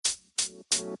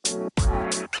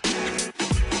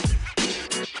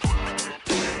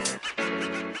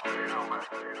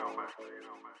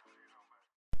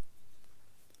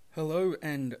Hello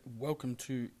and welcome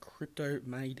to Crypto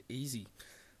Made Easy.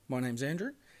 My name's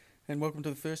Andrew and welcome to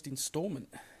the first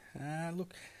instalment. To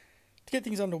get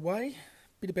things underway,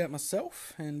 a bit about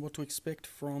myself and what to expect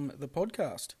from the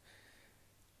podcast.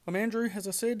 I'm Andrew, as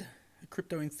I said, a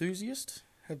crypto enthusiast,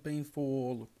 have been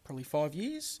for probably 5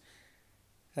 years.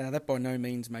 That by no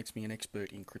means makes me an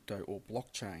expert in crypto or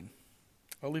blockchain.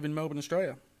 I live in Melbourne,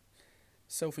 Australia.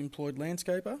 Self-employed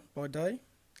landscaper by day.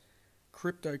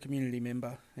 Crypto community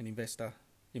member and investor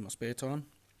in my spare time.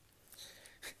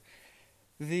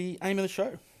 The aim of the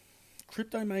show,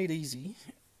 Crypto Made Easy,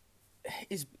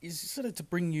 is sort of to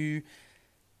bring you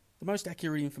the most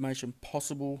accurate information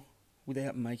possible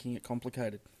without making it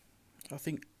complicated. I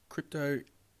think crypto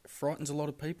frightens a lot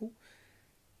of people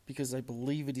because they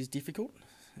believe it is difficult,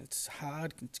 it's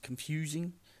hard, it's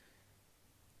confusing,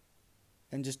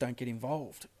 and just don't get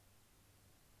involved.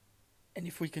 And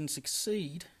if we can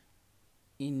succeed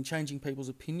in changing people's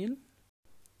opinion,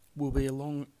 we'll be a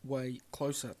long way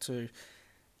closer to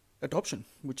adoption,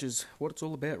 which is what it's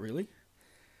all about, really.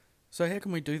 So how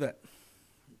can we do that?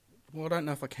 Well, I don't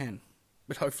know if I can,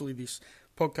 but hopefully this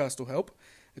podcast will help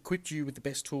equip you with the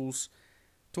best tools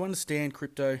to understand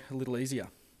crypto a little easier.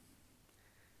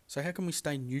 So how can we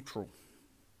stay neutral?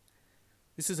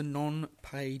 This is a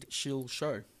non-paid shill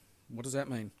show. What does that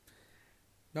mean?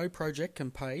 No project can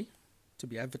pay to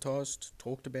be advertised,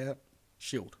 talked about,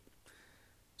 shilled.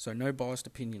 So no biased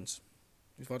opinions.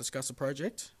 If I discuss a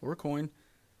project or a coin,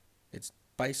 it's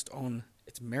based on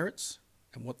its merits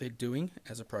and what they're doing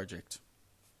as a project.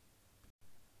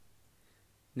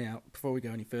 Now, before we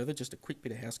go any further, just a quick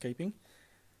bit of housekeeping.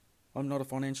 I'm not a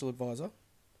financial advisor,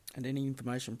 and any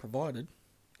information provided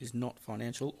is not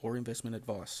financial or investment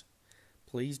advice.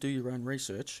 Please do your own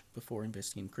research before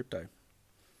investing in crypto.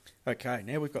 Okay,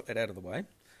 now we've got that out of the way,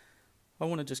 I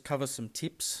want to just cover some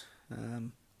tips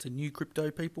to new crypto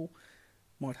people.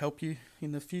 Might help you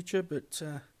in the future, but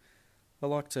I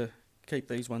like to keep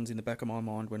these ones in the back of my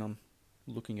mind when I'm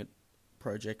looking at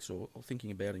projects or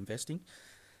thinking about investing.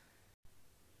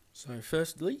 So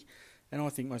firstly, and I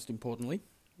think most importantly,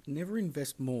 never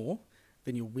invest more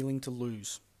than you're willing to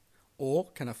lose, or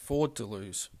can afford to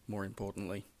lose, more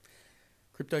importantly.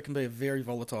 Crypto can be a very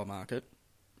volatile market,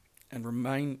 and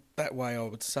remain that way, I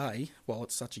would say, while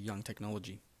it's such a young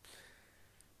technology.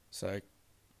 So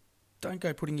don't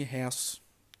go putting your house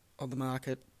on the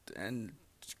market, and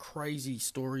crazy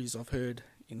stories I've heard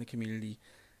in the community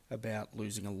about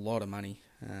losing a lot of money.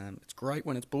 It's great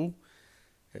when it's bull,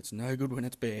 it's no good when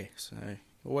it's bear, so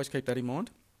always keep that in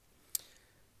mind.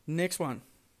 Next one,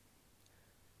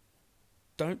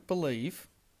 don't believe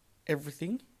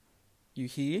everything you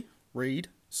hear, read,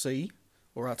 see,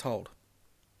 or are told.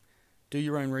 Do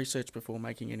your own research before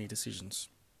making any decisions.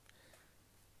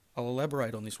 I'll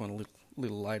elaborate on this one a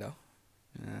little later.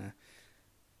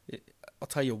 I'll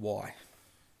tell you why.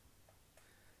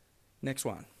 Next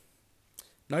one.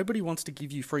 Nobody wants to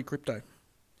give you free crypto.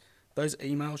 Those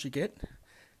emails you get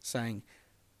saying,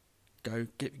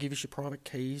 give us your private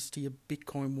keys to your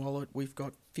Bitcoin wallet. We've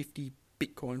got 50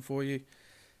 Bitcoin for you.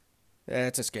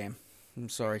 That's a scam. I'm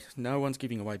sorry. No one's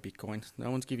giving away Bitcoin.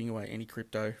 No one's giving away any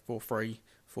crypto for free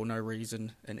for no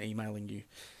reason and emailing you.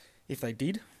 If they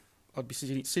did, I'd be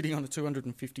sitting on a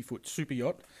 250-foot super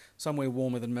yacht somewhere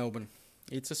warmer than Melbourne.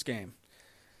 It's a scam.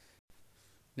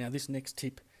 Now, this next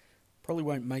tip probably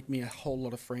won't make me a whole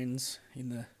lot of friends in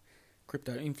the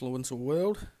crypto influencer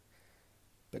world,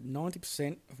 but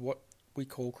 90% of what we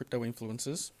call crypto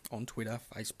influencers on Twitter,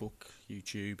 Facebook,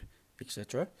 YouTube,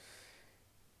 etc.,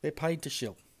 they're paid to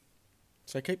shill.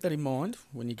 So keep that in mind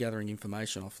when you're gathering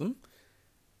information off them,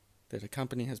 that a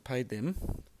company has paid them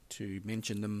to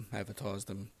mention them, advertise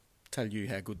them, tell you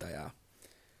how good they are.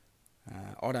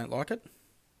 I don't like it.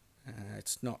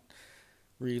 It's not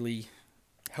really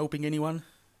helping anyone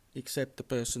except the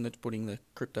person that's putting the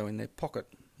crypto in their pocket,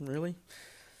 really.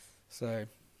 So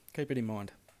keep it in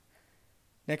mind.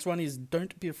 Next one is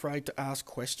don't be afraid to ask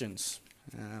questions.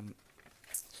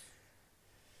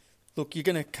 Look, you're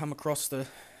going to come across the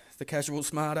casual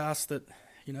smartass that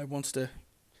wants to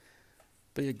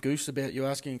be a goose about you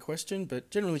asking a question,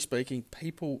 but generally speaking,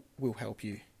 people will help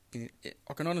you.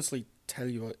 I can honestly tell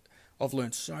you I've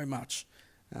learned so much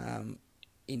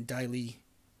in daily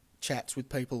chats with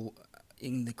people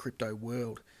in the crypto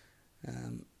world.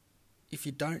 If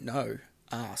you don't know,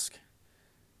 ask.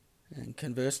 And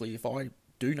conversely, if I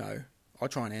do know, I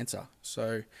try and answer.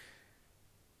 So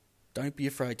don't be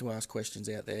afraid to ask questions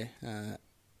out there.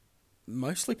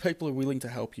 Mostly people are willing to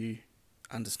help you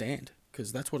understand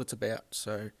because that's what it's about.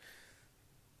 So,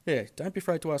 yeah, don't be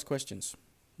afraid to ask questions.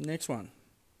 Next one,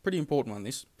 pretty important one,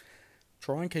 this.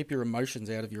 Try and keep your emotions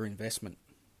out of your investment.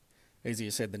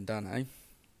 Easier said than done, eh?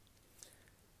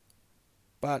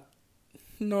 But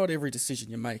not every decision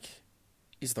you make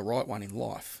is the right one in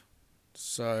life.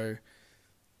 So,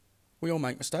 we all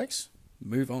make mistakes.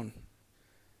 Move on.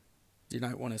 You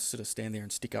don't want to sort of stand there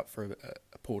and stick up for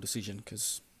a poor decision,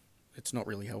 because it's not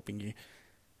really helping you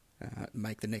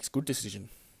make the next good decision.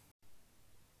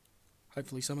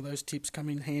 Hopefully some of those tips come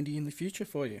in handy in the future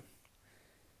for you.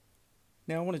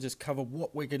 Now I want to just cover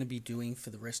what we're going to be doing for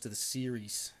the rest of the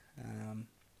series. I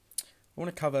want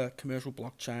to cover commercial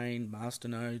blockchain,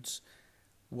 masternodes,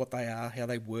 what they are, how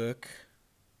they work.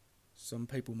 Some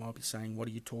people might be saying, what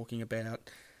are you talking about?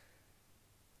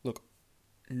 Look,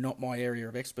 not my area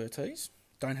of expertise.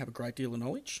 Don't have a great deal of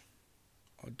knowledge.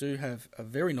 I do have a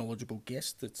very knowledgeable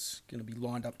guest that's going to be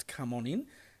lined up to come on in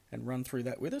and run through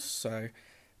that with us. So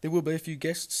there will be a few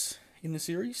guests in the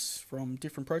series from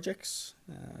different projects,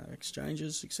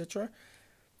 exchanges, etc.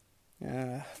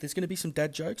 There's going to be some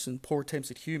dad jokes and poor attempts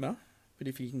at humour, but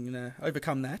if you can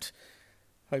overcome that,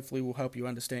 hopefully we'll help you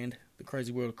understand the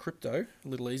crazy world of crypto a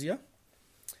little easier.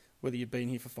 Whether you've been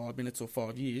here for 5 minutes or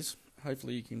 5 years,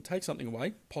 hopefully you can take something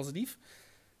away, positive,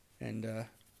 and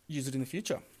use it in the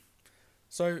future.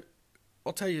 So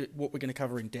I'll tell you what we're going to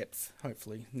cover in depth,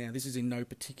 hopefully. Now, this is in no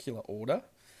particular order,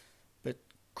 but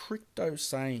crypto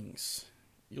sayings.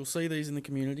 You'll see these in the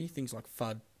community, things like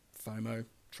FUD, FOMO,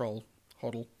 troll,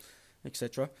 HODL,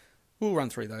 etc. We'll run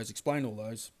through those, explain all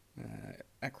those,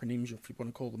 acronyms if you want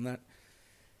to call them that.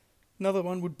 Another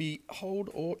one would be hold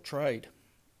or trade.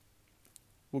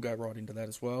 We'll go right into that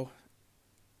as well.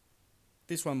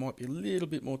 This one might be a little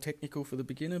bit more technical for the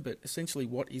beginner, but essentially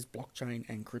what is blockchain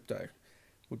and crypto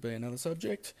would be another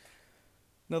subject.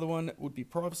 Another one would be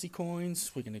privacy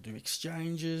coins. We're going to do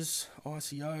exchanges,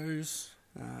 ICOs,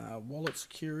 wallet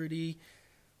security,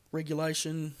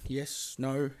 regulation, yes,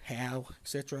 no, how,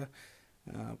 etc.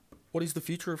 What is the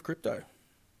future of crypto?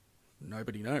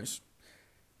 Nobody knows.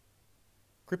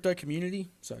 Crypto community,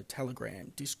 so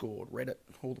Telegram, Discord, Reddit,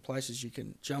 all the places you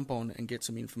can jump on and get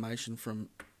some information from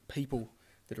people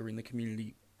that are in the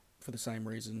community for the same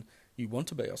reason you want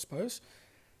to be, I suppose.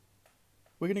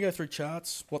 We're going to go through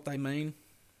charts, what they mean,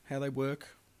 how they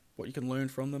work, what you can learn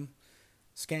from them.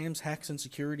 Scams, hacks and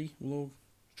security, we'll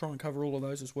try and cover all of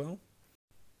those as well.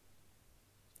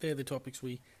 They're the topics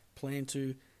we plan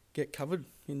to get covered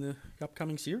in the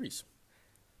upcoming series.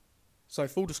 So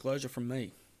full disclosure from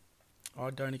me, I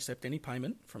don't accept any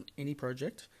payment from any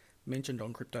project mentioned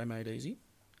on Crypto Made Easy.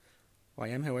 I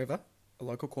am, however, a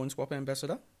local CoinSwap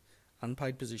ambassador,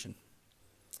 unpaid position.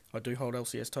 I do hold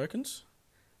LCS tokens,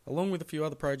 along with a few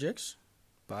other projects,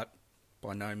 but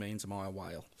by no means am I a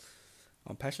whale.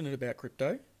 I'm passionate about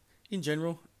crypto. In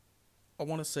general, I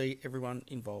want to see everyone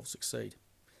involved succeed,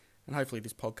 and hopefully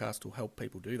this podcast will help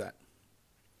people do that.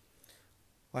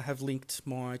 I have linked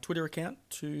my Twitter account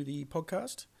to the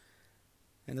podcast,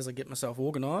 and as I get myself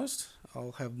organised,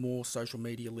 I'll have more social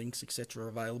media links, etc.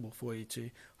 available for you to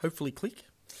hopefully click.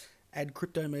 Add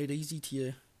Crypto Made Easy to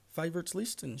your favourites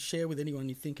list and share with anyone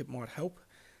you think it might help.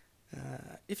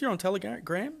 If you're on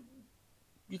Telegram,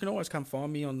 you can always come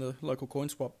find me on the local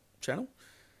CoinSwap channel.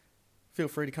 Feel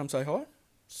free to come say hi.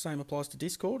 Same applies to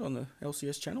Discord on the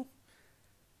LCS channel.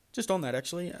 Just on that,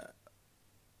 actually,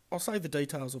 I'll save the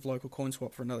details of local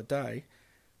CoinSwap for another day,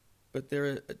 but they're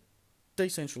a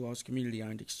decentralised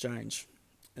community-owned exchange,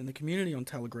 and the community on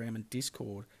Telegram and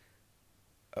Discord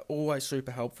are always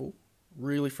super helpful,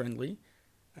 really friendly,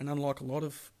 and unlike a lot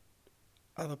of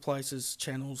other places,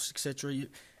 channels, etc.,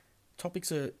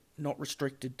 topics are not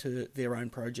restricted to their own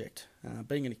project.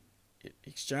 Being an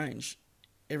exchange,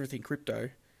 everything crypto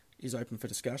is open for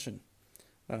discussion.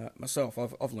 Myself,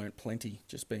 I've learnt plenty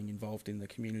just being involved in the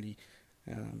community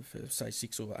for, say,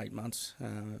 6 or 8 months.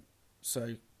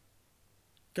 So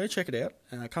go check it out.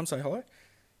 Come say hi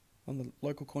on the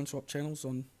local CoinSwap channels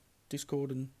on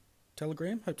Discord and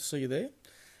Telegram. Hope to see you there.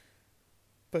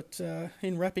 But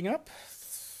in wrapping up,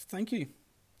 thank you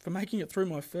for making it through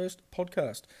my first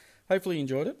podcast. Hopefully you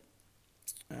enjoyed it.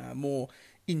 More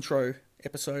intro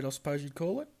episode, I suppose you'd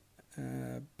call it.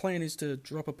 Plan is to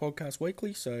drop a podcast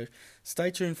weekly, so stay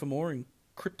tuned for more in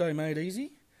Crypto Made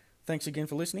Easy. Thanks again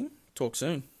for listening. Talk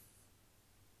soon.